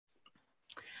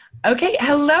Okay,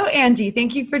 hello, Angie.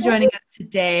 Thank you for joining us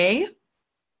today.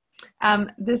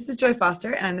 This is Joy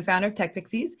Foster, and I'm the founder of Tech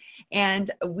Pixies,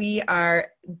 and we are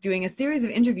doing a series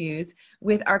of interviews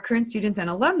with our current students and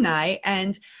alumni,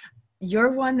 and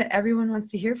you're one that everyone wants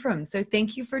to hear from. So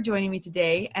thank you for joining me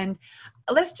today, and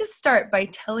let's just start by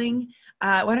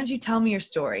why don't you tell me your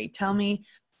story? Tell me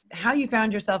how you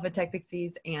found yourself at Tech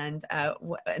Pixies and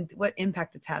what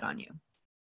impact it's had on you.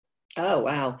 Oh,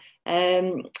 wow.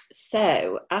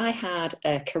 So I had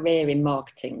a career in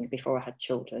marketing before I had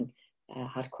children. I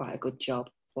had quite a good job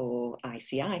for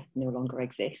ICI, no longer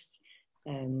exists.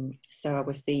 So I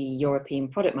was the European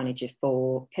product manager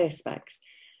for Perspex.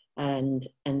 And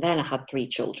then I had 3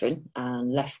 children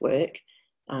and left work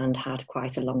and had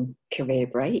quite a long career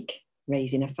break,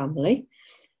 raising a family.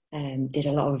 Did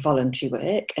a lot of voluntary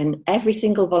work, and every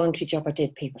single voluntary job I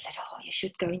did, people said, "Oh, you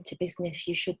should go into business.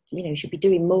 You should be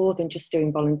doing more than just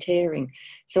doing volunteering."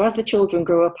 So as the children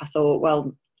grew up, I thought,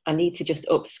 well, I need to just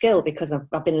upskill because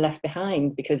I've been left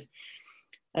behind. Because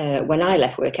when I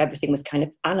left work, everything was kind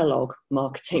of analog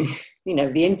marketing.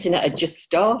 The internet had just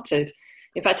started.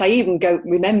 In fact, I even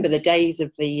remember the days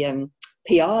of the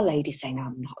PR lady saying,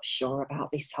 "I'm not sure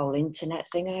about this whole internet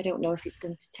thing. I don't know if it's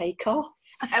going to take off."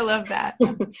 I love that.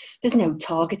 There's no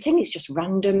targeting. It's just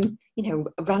random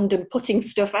putting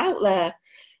stuff out there.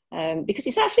 Because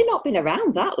it's actually not been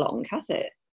around that long, has it?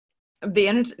 The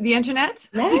internet?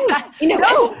 No.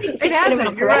 No, it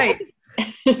hasn't. You're right.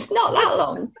 It's not that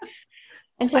long.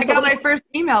 And so I got my first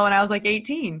email when I was like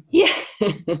 18. Yeah.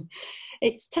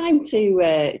 It's time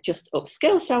to just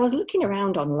upskill. So I was looking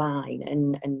around online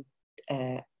and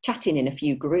chatting in a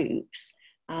few groups,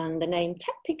 and the name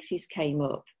Tech Pixies came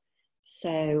up.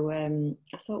 So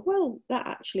I thought, well, that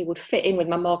actually would fit in with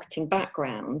my marketing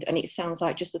background, and it sounds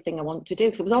like just the thing I want to do.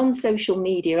 Because I was on social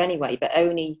media anyway, but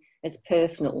only as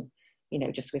personal,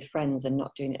 just with friends and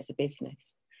not doing it as a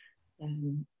business.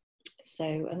 And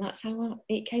that's how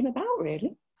it came about,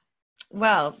 really.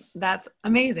 Well, that's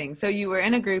amazing. So you were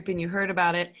in a group and you heard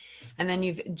about it, and then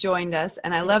you've joined us,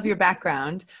 and I love your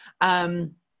background.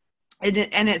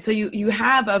 So you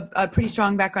have a pretty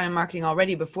strong background in marketing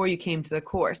already before you came to the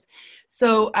course.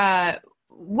 So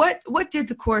what did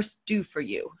the course do for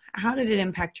you? How did it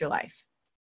impact your life?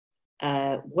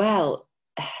 Well,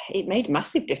 it made a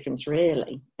massive difference,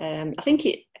 really. I think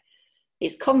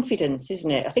it's confidence, isn't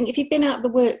it? I think if you've been out of the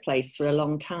workplace for a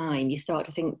long time, you start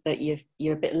to think that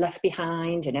you're a bit left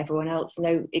behind, and everyone else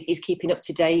is keeping up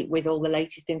to date with all the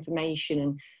latest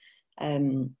information.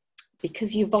 And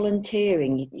because you're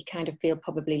volunteering, you kind of feel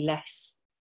probably less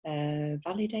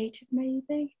validated,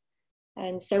 maybe.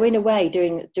 And so in a way,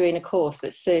 doing a course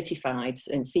that's certified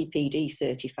and CPD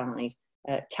certified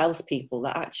tells people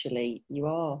that actually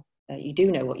you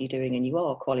do know what you're doing and you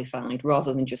are qualified,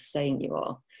 rather than just saying you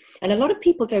are. And a lot of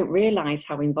people don't realise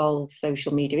how involved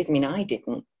social media is. I mean, I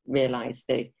didn't realise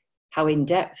how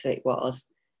in-depth it was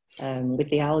with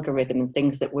the algorithm and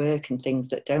things that work and things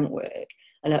that don't work.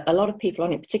 And a lot of people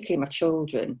on it, particularly my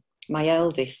children, my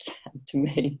eldest said to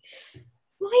me,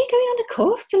 "Why are you going on a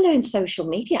course to learn social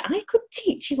media? I could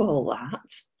teach you all that."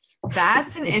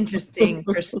 That's an interesting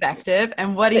perspective.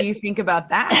 And what do you think about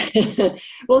that?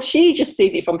 Well, she just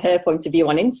sees it from her point of view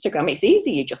on Instagram. It's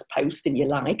easy. You just post and you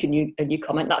like and you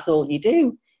comment. That's all you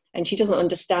do. And she doesn't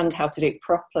understand how to do it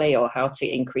properly, or how to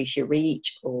increase your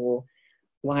reach, or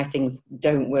why things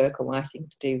don't work or why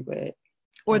things do work.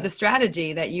 Or the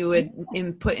strategy that you would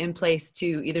put in place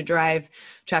to either drive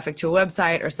traffic to a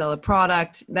website or sell a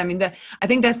product. I mean, I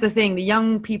think that's the thing. The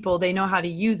young people, they know how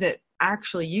to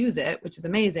actually use it, which is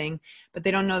amazing, but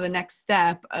they don't know the next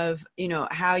step of,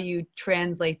 how you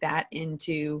translate that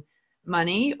into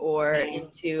money or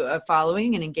into a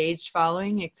following, an engaged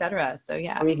following, etc. So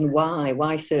yeah. Or even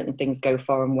why certain things go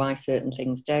for and why certain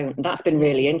things don't. And that's been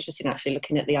really interesting, actually,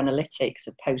 looking at the analytics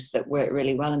of posts that work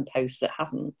really well and posts that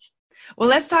haven't. Well,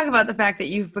 let's talk about the fact that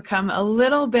you've become a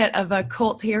little bit of a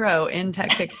cult hero in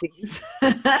Tech Pixies.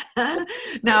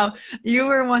 Now, you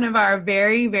were one of our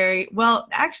very, very, well,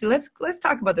 actually, let's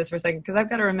talk about this for a second, because I've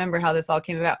got to remember how this all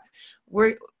came about.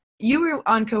 You were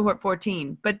on cohort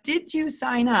 14, but did you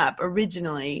sign up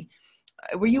originally?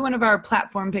 Were you one of our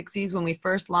platform Pixies when we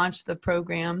first launched the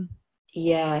program?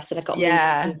 Yeah, so I got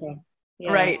yeah,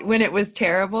 right, when it was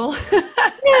terrible.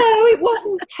 No, it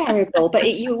wasn't terrible, but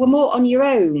you were more on your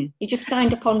own. You just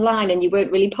signed up online and you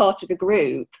weren't really part of a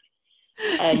group.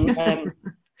 And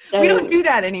we don't do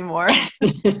that anymore.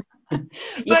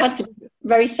 You had to be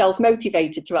very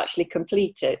self-motivated to actually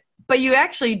complete it. But you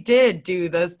actually did do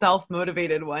the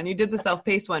self-motivated one. You did the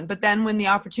self-paced one. But then when the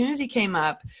opportunity came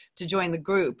up to join the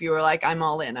group, you were like, I'm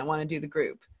all in. I want to do the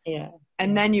group. Yeah.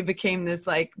 And then you became this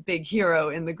like big hero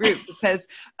in the group because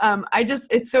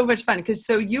it's so much fun because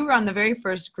so you were on the very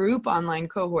first group online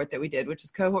cohort that we did, which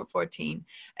is cohort 14.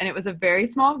 And it was a very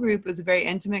small group. It was a very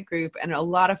intimate group and a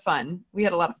lot of fun. We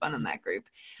had a lot of fun in that group.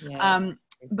 Yes.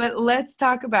 But let's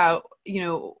talk about,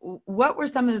 what were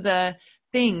some of the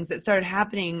things that started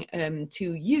happening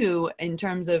to you in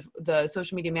terms of the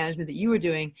social media management that you were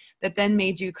doing that then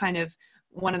made you kind of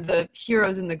one of the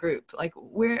heroes in the group? Like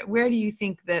where do you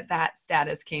think that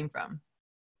status came from?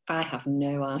 I have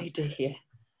no idea.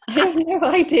 I have no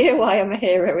idea why I'm a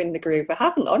hero in the group. I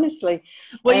haven't, honestly.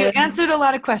 Well, you answered a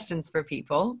lot of questions for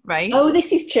people, right? Oh,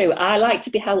 this is true. I like to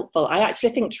be helpful. I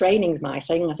actually think training's my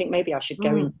thing. I think maybe I should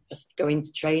just go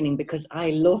into training because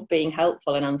I love being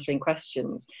helpful and answering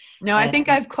questions. No, I think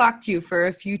I've clocked you for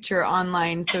a future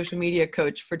online social media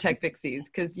coach for Tech Pixies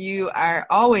because you are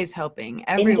always helping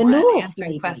everyone,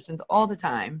 answering questions all the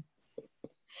time.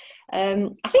 I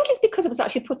think it's because I was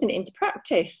actually putting it into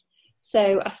practice.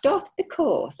 So I started the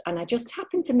course and I just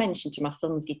happened to mention to my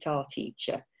son's guitar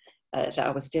teacher that I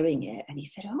was doing it. And he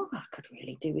said, oh, I could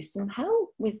really do with some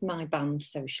help with my band's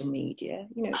social media.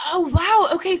 Oh,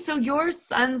 wow. Okay. So your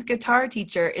son's guitar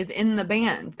teacher is in the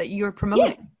band that you're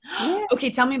promoting. Yeah.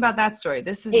 Okay. Tell me about that story.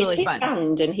 This is really fun. It's his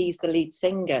band and he's the lead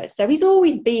singer. So he's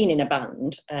always been in a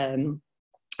band.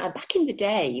 Back in the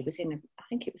day, he was in I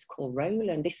think it was called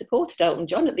Roland. They supported Elton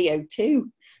John at the O2.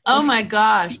 Oh my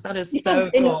gosh. That is so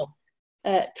cool.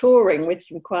 Touring with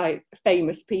some quite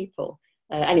famous people.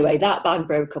 Anyway, that band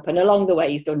broke up, and along the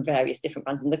way he's done various different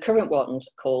bands, and the current one's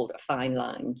called Fine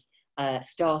Lines,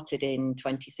 started in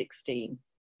 2016.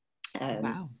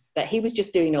 Wow. But he was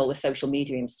just doing all the social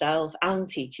media himself and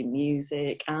teaching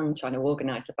music and trying to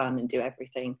organise the band and do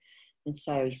everything. And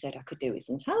so he said I could do with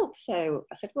some help. So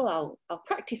I said, well, I'll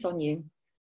practice on you.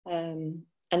 And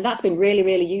that's been really,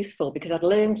 really useful because I'd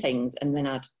learn things and then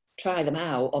I'd try them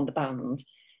out on the band,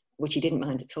 which he didn't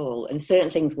mind at all. And certain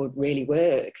things would really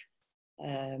work.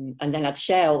 And then I'd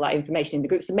share all that information in the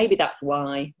group. So maybe that's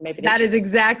why. That is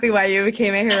exactly why you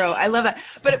became a hero. I love that.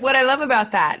 But what I love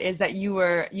about that is that you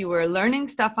were learning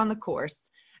stuff on the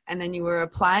course and then you were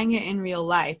applying it in real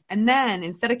life. And then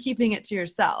instead of keeping it to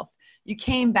yourself, you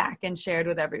came back and shared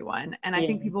with everyone. And I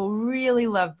think people really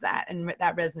loved that and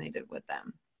that resonated with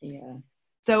them. Yeah.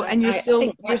 So, and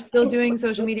you're still doing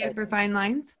social media for Fine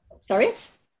Lines? Sorry?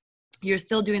 You're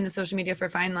still doing the social media for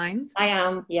Fine Lines? I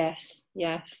am, yes.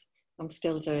 I'm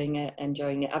still doing it,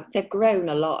 enjoying it. They've grown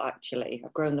a lot, actually.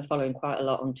 I've grown the following quite a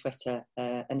lot on Twitter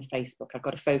and Facebook. I've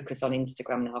got to focus on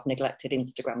Instagram now. I've neglected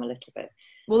Instagram a little bit.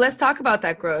 Well, let's talk about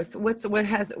that growth. What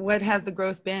has the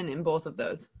growth been in both of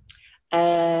those?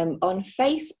 On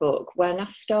Facebook, when I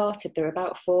started, there were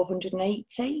about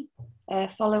 480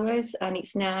 followers, and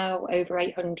it's now over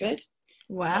 800.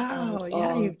 Wow,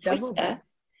 yeah, you've doubled it.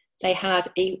 They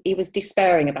had, he was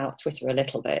despairing about Twitter a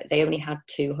little bit. They only had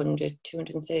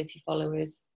 230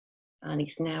 followers, and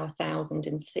it's now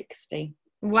 1,060.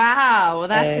 Wow, well,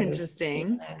 that's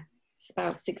interesting. It's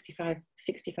about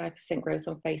 65% growth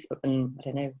on Facebook, and I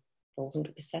don't know,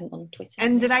 400% on Twitter.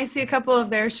 And did I see a couple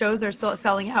of their shows are still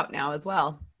selling out now as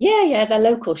well? Yeah, their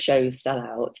local shows sell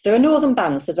out. They're a northern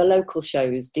band, so the local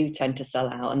shows do tend to sell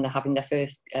out, and they're having their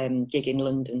first gig in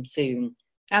London soon.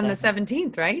 On the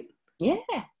 17th, right? Yeah.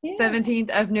 17th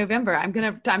of November.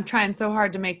 I'm trying so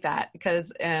hard to make that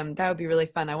because that would be really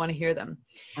fun. I want to hear them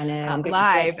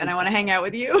live, and I want to hang out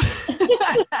with you.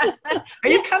 Are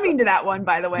you coming to that one,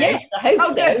 by the way? Yes, I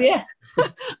hope so. Yeah.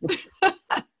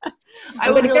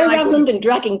 I'm going to go around London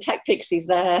dragging Tech Pixies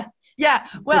there. Yeah,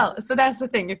 well, so that's the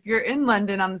thing. If you're in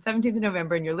London on the 17th of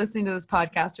November and you're listening to this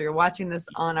podcast or you're watching this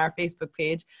on our Facebook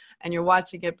page and you're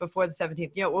watching it before the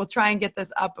 17th, we'll try and get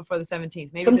this up before the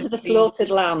 17th. Maybe come to the Slaughtered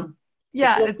Lamb.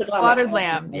 Yeah, it's Slaughtered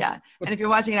Lamb. Yeah. And if you're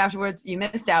watching it afterwards, you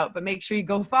missed out, but make sure you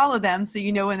go follow them so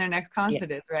you know when their next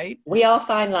concert is, right? We are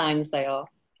Fine Lines, they are.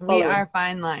 We are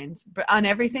Fine Lines. But on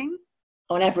everything?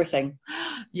 On everything.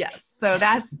 Yes. So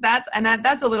that's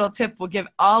a little tip we'll give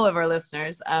all of our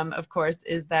listeners, of course,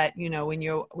 is that, when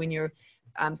you're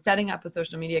setting up a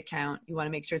social media account, you want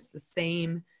to make sure it's the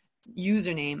same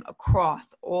username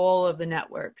across all of the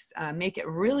networks. Make it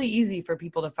really easy for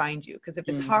people to find you, because if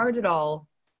it's hard at all,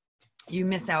 you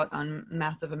miss out on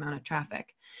massive amount of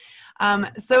traffic.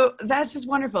 So that's just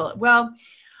wonderful. Well,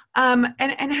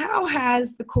 and how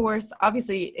has the course,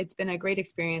 obviously it's been a great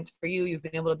experience for you. You've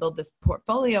been able to build this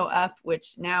portfolio up,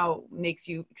 which now makes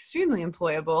you extremely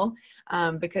employable,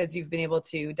 because you've been able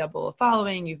to double a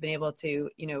following. You've been able to,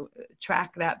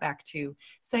 track that back to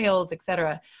sales,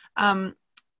 etc.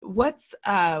 What's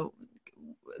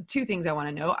two things I want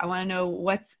to know. I want to know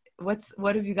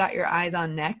what have you got your eyes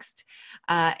on next?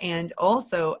 And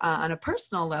also on a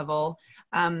personal level,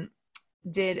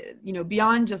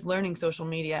 beyond just learning social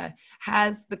media,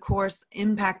 has the course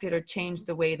impacted or changed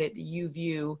the way that you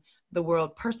view the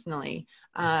world personally?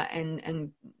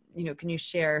 And can you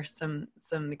share some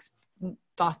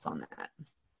thoughts on that?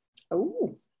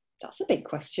 Oh, that's a big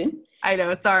question. I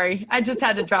know, sorry. I just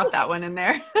had to drop that one in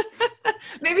there.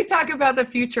 Maybe talk about the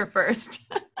future first.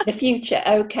 The future.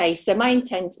 Okay. So my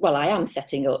intent, well, I am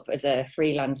setting up as a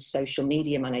freelance social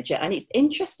media manager. And it's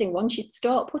interesting, once you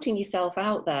start putting yourself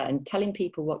out there and telling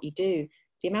people what you do,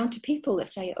 the amount of people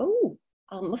that say, oh,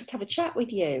 I must have a chat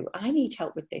with you. I need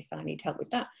help with this. I need help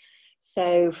with that.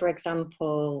 So, for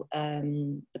example,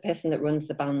 the person that runs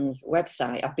the band's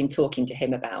website, I've been talking to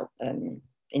him about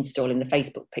installing the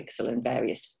Facebook pixel and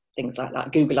various things like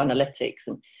that, Google Analytics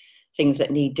and things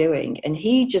that need doing. And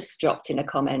he just dropped in a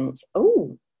comment,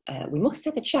 we must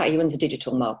have a chat. He runs a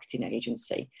digital marketing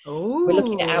agency. Oh. We're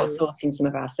looking at outsourcing some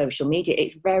of our social media.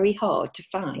 It's very hard to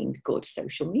find good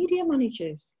social media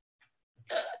managers.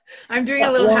 I'm doing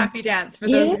a little happy dance for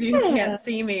those of you who can't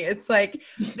see me. It's like,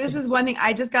 this is one thing.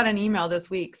 I just got an email this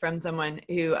week from someone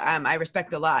who I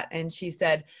respect a lot. And she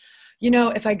said,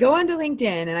 if I go onto LinkedIn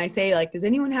and I say, like, does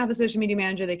anyone have a social media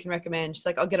manager they can recommend? She's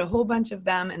like, I'll get a whole bunch of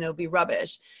them and it'll be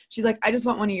rubbish. She's like, I just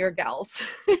want one of your gals.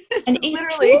 And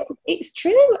it's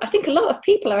true. I think a lot of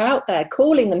people are out there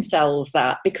calling themselves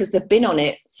that because they've been on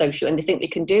it social and they think they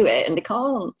can do it and they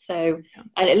can't. So,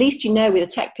 and at least with a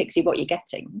tech pixie what you're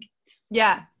getting.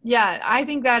 Yeah, I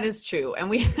think that is true.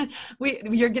 And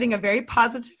you're getting a very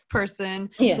positive person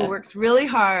who works really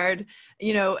hard.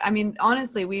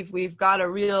 Honestly, we've got a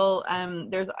real,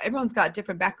 everyone's got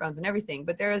different backgrounds and everything,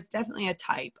 but there is definitely a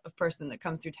type of person that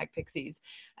comes through Tech Pixies,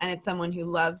 and it's someone who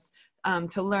loves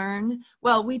to learn.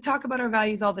 Well, we talk about our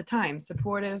values all the time: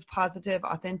 supportive, positive,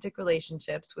 authentic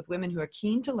relationships with women who are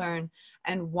keen to learn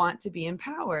and want to be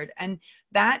empowered. And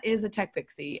that is a Tech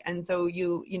Pixie. And so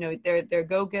they're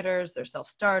go-getters, they're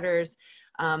self-starters,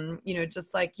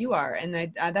 just like you are.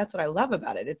 And that's what I love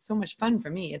about it. It's so much fun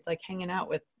for me. It's like hanging out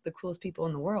with the coolest people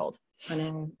in the world. I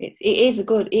know.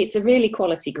 It's a really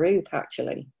quality group,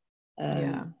 actually.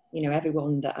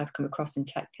 Everyone that I've come across in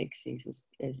Tech Pixies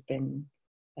has been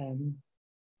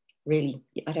really,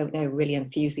 really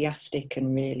enthusiastic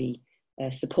and really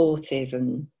supportive,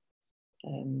 and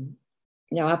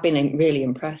I've been really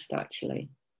impressed, actually.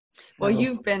 Well,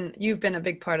 you've been a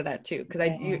big part of that too,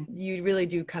 because you really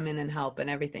do come in and help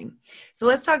and everything. So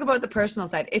let's talk about the personal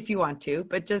side, if you want to.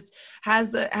 But just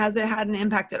has it had an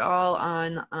impact at all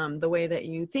on the way that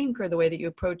you think or the way that you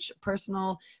approach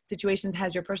personal situations?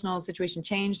 Has your personal situation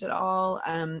changed at all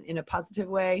in a positive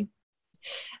way?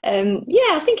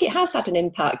 I think it has had an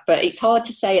impact, but it's hard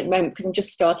to say at the moment because I'm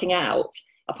just starting out.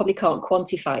 I probably can't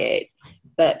quantify it,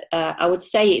 but I would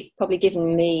say it's probably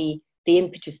given me the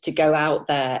impetus to go out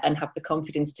there and have the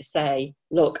confidence to say,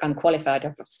 look, I'm qualified.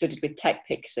 I've studied with Tech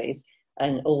Pixies,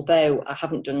 and although I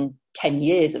haven't done 10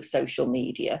 years of social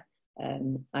media,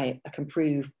 I can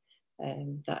prove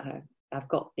that I've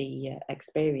got the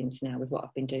experience now with what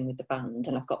I've been doing with the band,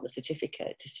 and I've got the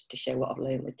certificate to show what I've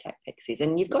learned with Tech Pixies.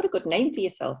 And you've got a good name for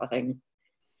yourself, I think.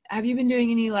 Have you been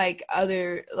doing any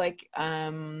other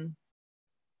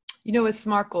with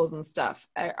SMART goals and stuff?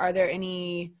 Are there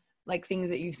any things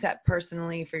that you've set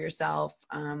personally for yourself,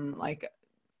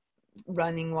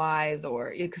 running wise,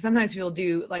 or because sometimes people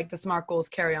do the SMART goals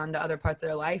carry on to other parts of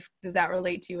their life? Does that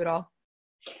relate to you at all?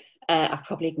 I've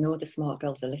probably ignored the SMART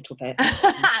goals a little bit.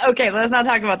 Okay, let's not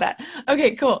talk about that.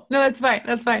 Okay, cool. No, that's fine.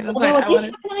 That's fine. I did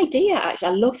have an idea, actually.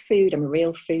 I love food. I'm a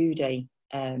real foodie.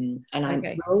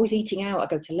 We're always eating out. I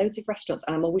go to loads of restaurants,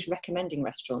 and I'm always recommending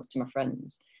restaurants to my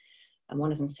friends. And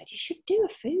one of them said, you should do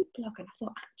a food blog. And I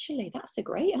thought, actually, that's a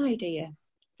great idea.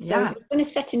 So if I was going to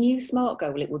set a new SMART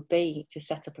goal, it would be to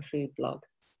set up a food blog.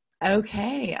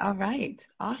 Okay. All right.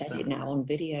 Awesome. I said it now on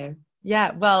video.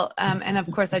 Yeah, well, and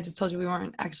of course, I just told you we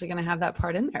weren't actually going to have that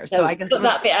part in there. So I guess put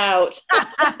that bit out.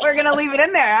 We're going to leave it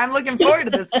in there. I'm looking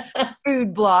forward to this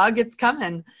food blog. It's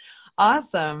coming.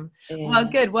 Awesome. Yeah. Well,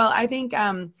 good. Well, I think,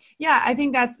 I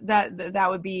think that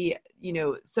would be,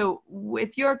 so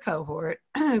with your cohort,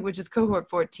 which is cohort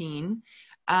 14,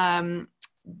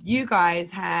 you guys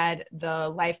had the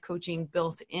life coaching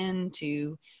built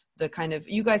into the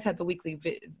you guys had the weekly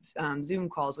Zoom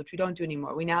calls, which we don't do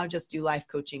anymore. We now just do life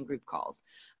coaching group calls.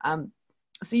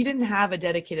 So you didn't have a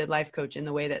dedicated life coach in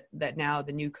the way that now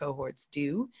the new cohorts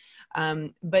do.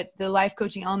 But the life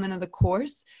coaching element of the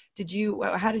course,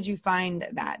 how did you find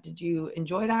that? Did you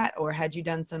enjoy that, or had you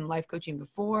done some life coaching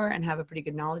before and have a pretty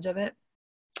good knowledge of it?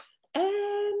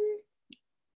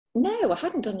 No, I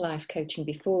hadn't done life coaching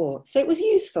before. So it was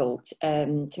useful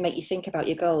to make you think about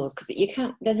your goals, because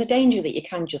there's a danger that you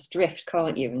can just drift,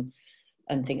 can't you?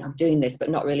 And think I'm doing this, but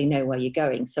not really know where you're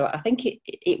going. So I think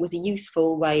it was a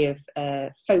useful way of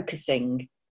focusing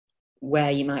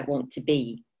where you might want to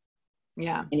be in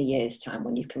a year's time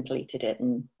when you've completed it,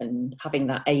 and having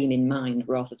that aim in mind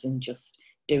rather than just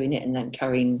doing it and then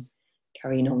carrying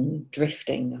on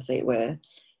drifting, as it were.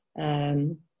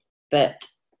 But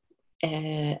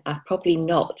I've probably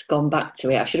not gone back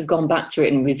to it. I should have gone back to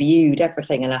it and reviewed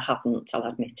everything, and I haven't, I'll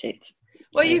admit it.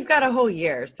 Well, you've got a whole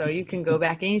year, so you can go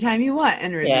back anytime you want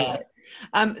and review it.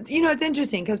 It's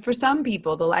interesting because for some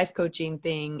people, the life coaching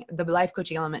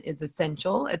element is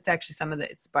essential. It's actually some of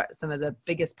the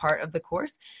biggest part of the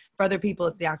course. For other people,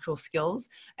 it's the actual skills.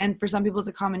 And for some people, it's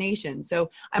a combination.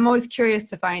 So I'm always curious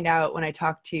to find out when I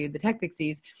talk to the Tech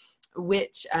Pixies,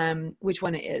 which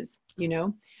one it is, I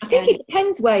think it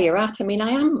depends where you're at. I mean,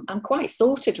 I'm quite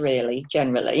sorted, really,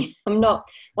 generally. I'm not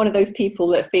one of those people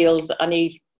that feels that I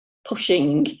need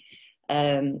pushing.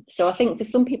 So I think for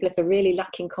some people, if they're really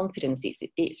lacking confidence,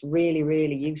 it's really,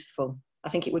 really useful. I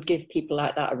think it would give people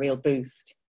like that a real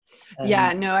boost.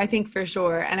 I think for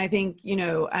sure. And I think,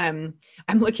 I'm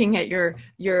looking at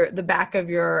the back of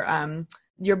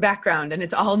your background, and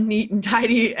it's all neat and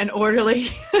tidy and orderly.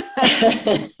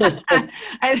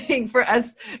 I think for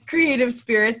us creative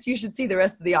spirits, you should see the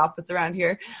rest of the office around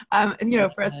here.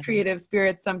 For us creative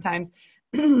spirits, sometimes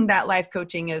that life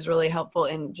coaching is really helpful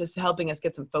in just helping us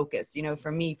get some focus,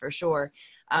 for me, for sure.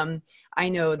 I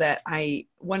know that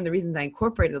one of the reasons I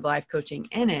incorporated the life coaching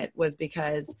in it was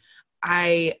because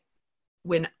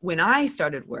when I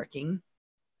started working,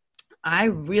 I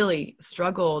really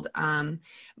struggled.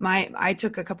 I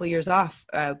took a couple of years off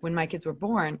when my kids were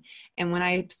born. And when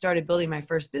I started building my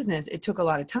first business, it took a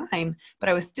lot of time, but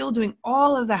I was still doing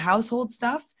all of the household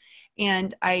stuff.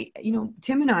 And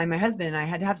Tim and I, my husband and I,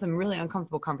 had to have some really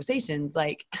uncomfortable conversations.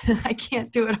 Like, I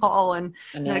can't do it all. And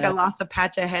I lost a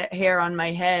patch of hair on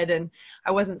my head, and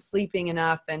I wasn't sleeping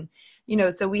enough. And,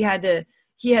 so he had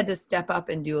to step up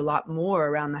and do a lot more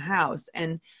around the house.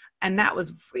 And that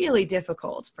was really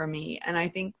difficult for me. And I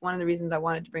think one of the reasons I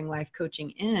wanted to bring life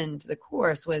coaching into the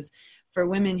course was for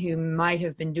women who might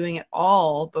have been doing it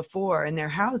all before in their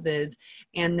houses,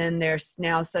 and then they're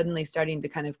now suddenly starting to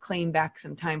kind of claim back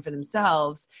some time for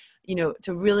themselves,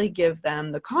 to really give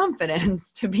them the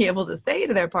confidence to be able to say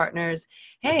to their partners,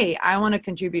 hey, I want to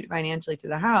contribute financially to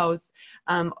the house,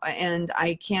 and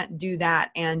I can't do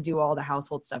that and do all the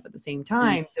household stuff at the same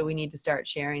time. So we need to start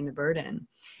sharing the burden.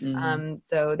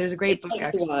 So there's a great book. It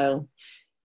takes a while.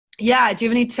 Yeah. Do you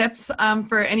have any tips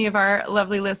for any of our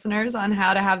lovely listeners on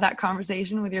how to have that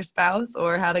conversation with your spouse,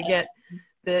 or how to get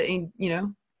Do you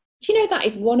know, that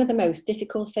is one of the most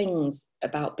difficult things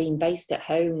about being based at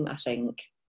home, I think,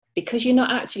 because you're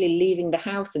not actually leaving the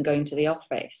house and going to the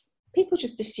office. People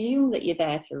just assume that you're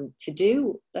there to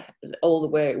do all the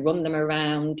work, run them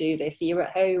around, do this. You're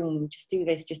at home, just do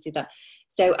this, just do that.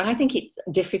 So I think it's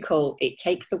difficult. It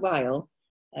takes a while.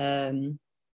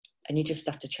 And you just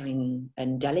have to try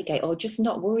and delegate, or just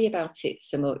not worry about it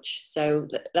so much. So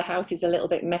the house is a little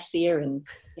bit messier, and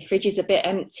the fridge is a bit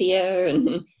emptier,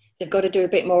 and they've got to do a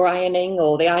bit more ironing,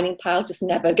 or the ironing pile just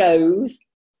never goes.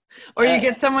 Or you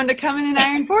get someone to come in and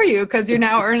iron for you because you're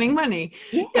now earning money.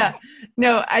 Yeah.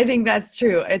 No, I think that's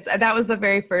true. That was the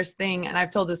very first thing. And I've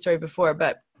told this story before,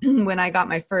 but when I got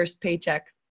my first paycheck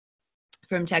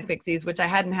from Tech Pixies, which I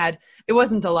hadn't had, it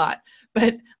wasn't a lot,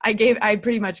 but I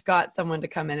pretty much got someone to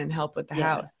come in and help with the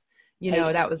house.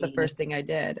 That was the first thing I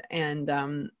did. And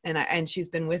she's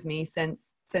been with me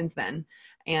since then.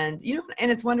 And, and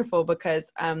it's wonderful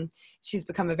because she's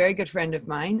become a very good friend of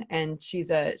mine, and she's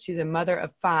a mother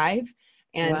of 5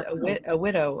 and a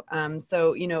widow.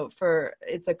 So,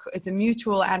 it's a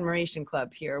mutual admiration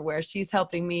club here where she's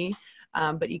helping me,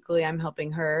 but equally I'm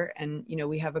helping her, and,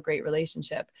 we have a great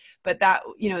relationship. But that,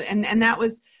 and that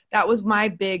was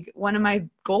one of my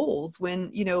goals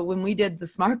when we did the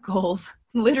SMART goals,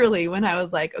 literally when I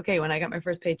was like, okay, when I got my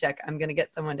first paycheck, I'm going to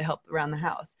get someone to help around the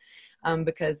house. And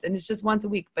it's just once a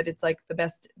week, but it's like the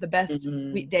best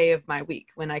day of my week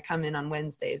when I come in on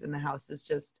Wednesdays and the house is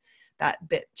just that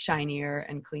bit shinier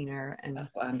and cleaner. And that's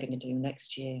what I'm going to do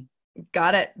next year.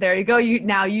 Got it. There you go.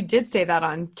 You did say that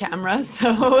on camera,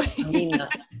 so you're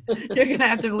going to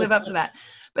have to live up to that.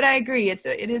 But I agree. It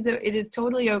is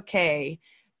totally okay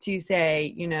to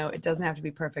say, it doesn't have to be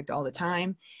perfect all the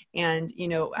time. And,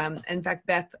 in fact,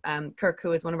 Beth Kirk,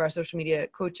 who is one of our social media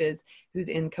coaches, who's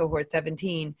in cohort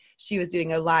 17, she was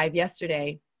doing a live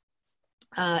yesterday,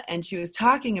 and she was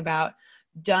talking about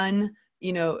done,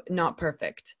 not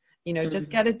perfect. just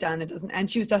get it done. It doesn't, and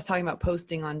she was just talking about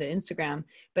posting onto Instagram,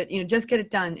 but just get it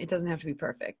done. It doesn't have to be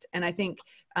perfect. And I think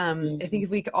if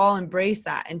we could all embrace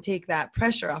that and take that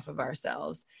pressure off of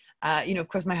ourselves, of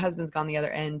course, my husband's gone the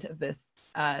other end of this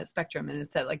spectrum and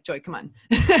has said, like, Joy, come on,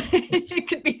 it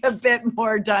could be a bit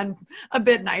more done, a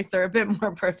bit nicer, a bit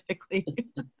more perfectly.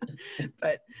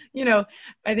 But,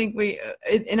 I think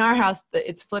in our house,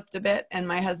 it's flipped a bit. And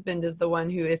my husband is the one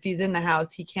who, if he's in the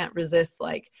house, he can't resist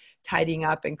like tidying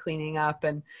up and cleaning up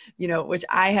and, which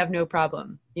I have no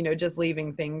problem, just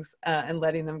leaving things and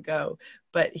letting them go.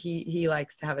 But he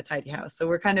likes to have a tidy house. So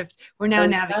we're now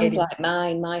navigating. Sounds like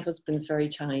mine. My husband's very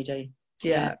tidy.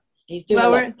 Yeah. He's doing a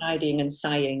lot of tidying and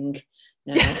sighing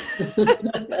now.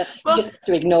 Well, just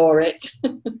to ignore it.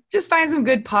 Just find some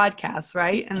good podcasts,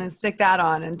 right? And then stick that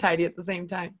on and tidy at the same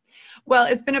time. Well,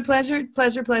 it's been a pleasure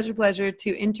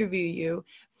to interview you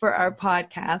for our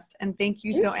podcast. And thank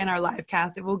you and our live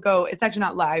cast. It's actually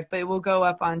not live, but it will go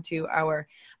up onto our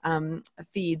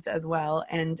feeds as well.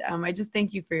 And I just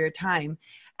thank you for your time.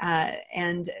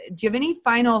 And do you have any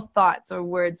final thoughts or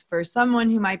words for someone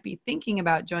who might be thinking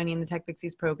about joining the Tech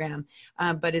Pixies program,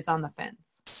 but is on the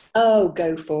fence? Oh,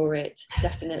 go for it.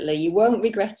 Definitely. You won't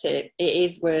regret it. It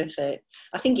is worth it.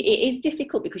 I think it is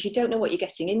difficult because you don't know what you're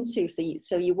getting into.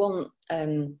 So you want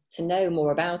to know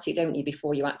more about it, don't you,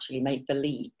 before you actually make the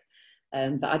leap.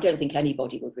 But I don't think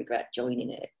anybody would regret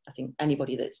joining it. I think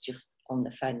anybody that's just on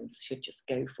the fence should just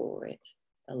go for it.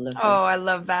 I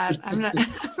love that.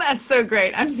 That's so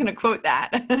great. I'm just going to quote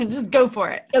that. Just go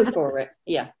for it. Go for it.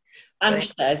 Yeah.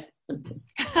 Ange says.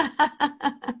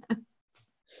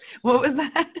 What was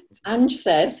that? Ange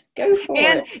says, go for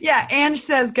it. Yeah, Ange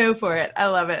says, go for it. I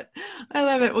love it.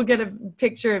 We'll get a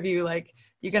picture of you. Like,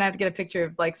 you're going to have to get a picture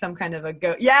of like some kind of a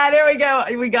go. Yeah, there we go.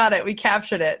 We got it. We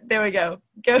captured it. There we go.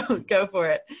 Go for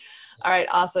it. All right.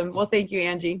 Awesome. Well, thank you,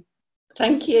 Angie.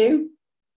 Thank you.